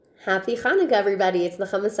Happy Hanukkah, everybody. It's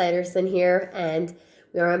Nechama Siderson here, and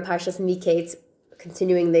we are on Parsha's Mikeitz,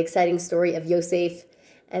 continuing the exciting story of Yosef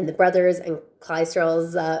and the brothers and Klal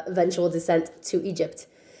Yisrael's eventual descent to Egypt.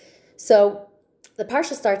 So the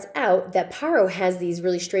Parsha starts out that Paro has these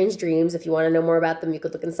really strange dreams. If you want to know more about them, you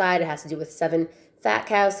could look inside. It has to do with 7 fat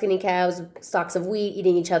cows, skinny cows, stalks of wheat,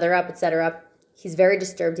 eating each other up, etc. He's very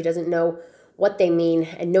disturbed. He doesn't know what they mean,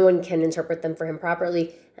 and no one can interpret them for him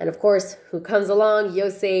properly. And of course, who comes along?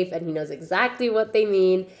 Yosef, and he knows exactly what they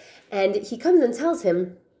mean. And he comes and tells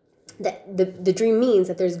him that the dream means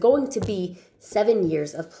that there's going to be 7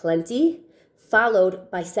 years of plenty,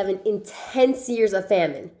 followed by 7 intense years of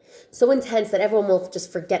famine. So intense that everyone will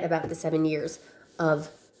just forget about the 7 years of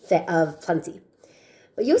plenty.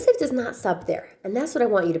 But Yosef does not stop there, and that's what I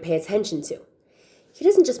want you to pay attention to. He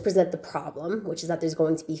doesn't just present the problem, which is that there's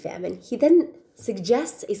going to be famine. He then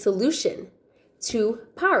suggests a solution to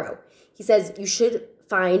Paro. He says you should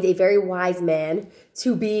find a very wise man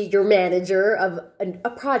to be your manager of a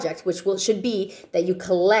project, which should be that you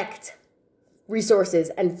collect resources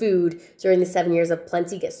and food during the 7 years of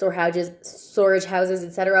plenty, get storage houses,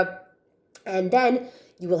 etc. And then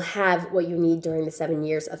you will have what you need during the 7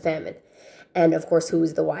 years of famine. And of course, who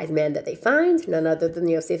is the wise man that they find? None other than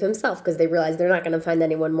Yosef himself, because they realize they're not going to find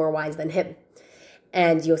anyone more wise than him.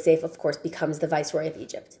 And Yosef, of course, becomes the viceroy of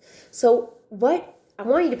Egypt. So what I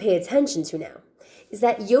want you to pay attention to now is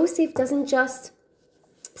that Yosef doesn't just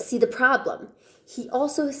see the problem. He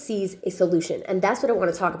also sees a solution. And that's what I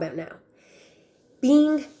want to talk about now.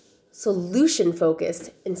 Being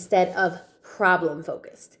solution-focused instead of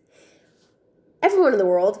problem-focused. Everyone in the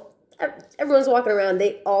world, everyone's walking around,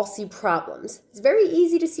 they all see problems. It's very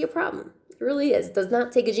easy to see a problem. It really is. It does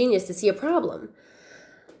not take a genius to see a problem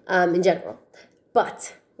in general.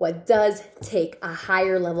 But what does take a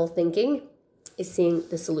higher level thinking is seeing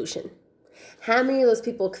the solution. How many of those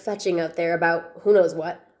people fetching out there about who knows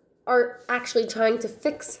what are actually trying to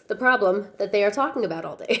fix the problem that they are talking about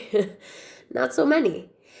all day? Not so many.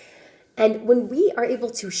 And when we are able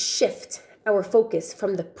to shift our focus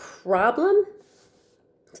from the problem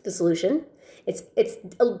to the solution, it's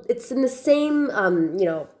in the same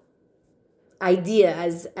idea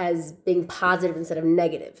as being positive instead of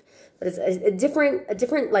negative, but it's a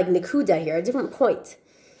different like nikuda here, a different point.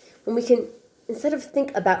 When we can, instead of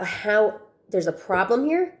think about how there's a problem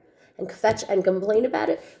here and fetch and complain about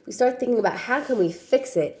it, we start thinking about how can we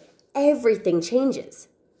fix it. Everything changes.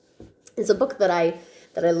 It's a book that I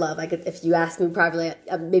love. If you ask me privately,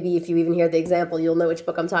 maybe if you even hear the example, you'll know which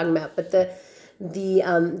book I'm talking about. But the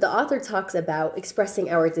author talks about expressing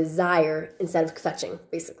our desire instead of fetching,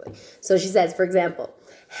 basically. So she says, for example,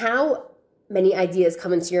 how many ideas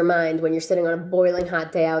come into your mind when you're sitting on a boiling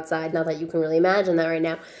hot day outside? Not that you can really imagine that right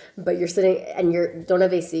now, but you're sitting and don't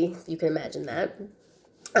have AC. You can imagine that.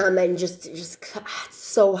 And just it's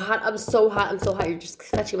so hot. I'm so hot. You're just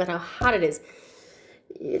fetching about how hot it is.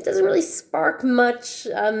 It doesn't really spark much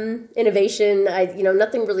innovation.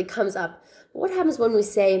 Nothing really comes up. But what happens when we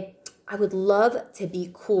say, I would love to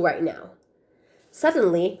be cool right now?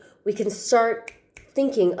 Suddenly, we can start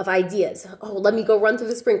thinking of ideas. Oh, let me go run through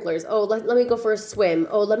the sprinklers. Oh, let me go for a swim.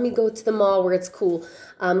 Oh, let me go to the mall where it's cool.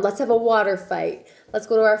 Let's have a water fight. Let's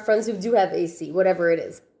go to our friends who do have AC, whatever it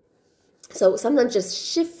is. So sometimes just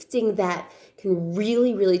shifting that can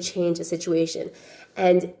really, really change a situation.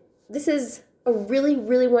 And this is a really,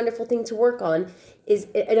 really wonderful thing to work on, is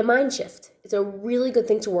a mind shift. It's a really good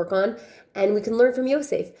thing to work on, and we can learn from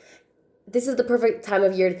Yosef. This is the perfect time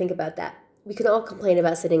of year to think about that. We can all complain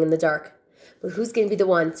about sitting in the dark, but who's going to be the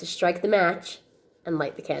one to strike the match and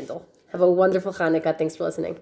light the candle? Have a wonderful Hanukkah. Thanks for listening.